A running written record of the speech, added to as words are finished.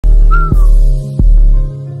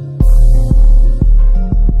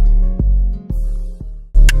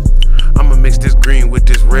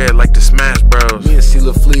like the Smash Bros. Me and see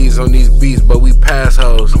Laflare on these beats, but we pass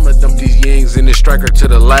hoes. I'ma dump these yings in the striker to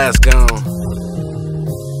the last gone.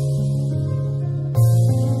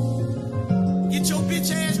 Get your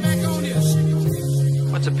bitch ass back on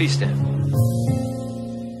this. What's a peace stamp?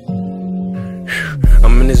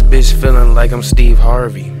 I'm in this bitch feeling like I'm Steve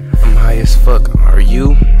Harvey. I'm high as fuck. Are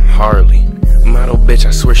you? Hardly. Model bitch,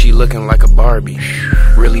 I swear she looking like a Barbie.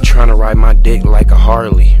 Really tryna ride my dick like a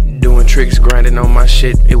Harley. Doing tricks, grinding on my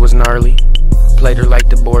shit, it was gnarly. Played her like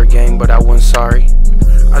the board game, but I wasn't sorry.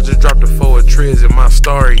 I just dropped a 4 of Triz in my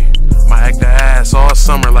story. My act the ass all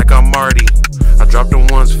summer like I'm Marty. I dropped the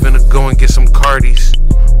ones, finna go and get some Cardis.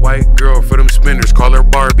 White girl for them spinners, call her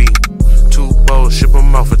Barbie. 2 bows, ship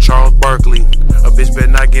them out for Charles Barkley. A bitch better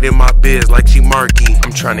not get in my biz like she Marky.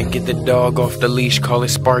 I'm tryna get the dog off the leash, call it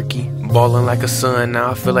Sparky. Ballin' like a son,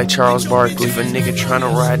 now I feel like Charles Barkley. If a nigga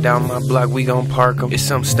tryna ride down my block, we gon' park him. It's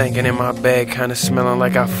something stinking in my bag, kinda smelling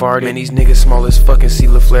like I farted. Man, these niggas small as fuck and see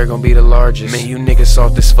Laflare gon' be the largest. Man, you niggas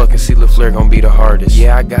soft as fuck and see Laflare gon' be the hardest.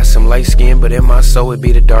 Yeah, I got some light skin, but in my soul it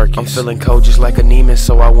be the darkest. I'm feeling cold just like a Neiman,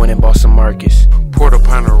 so I went and bought some Marcus. Poured a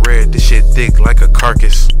pint of red, this shit thick like a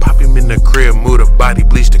carcass. Pop him in the crib, move the body,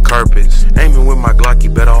 bleach the carpets. Aiming with my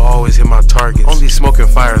Glocky, better always hit my targets. Only smoking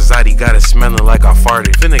fire, Zoddy got it smelling like I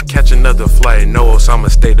farted. Finna catch another flight, no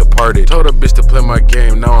Osama stay departed. Told a bitch to play my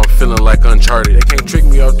game, now I'm feeling like Uncharted. They can't trick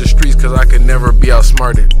me off the streets, cause I could never be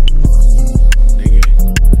outsmarted. Nigga,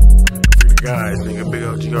 free the guys, nigga, big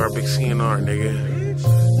OGR, big CNR, nigga.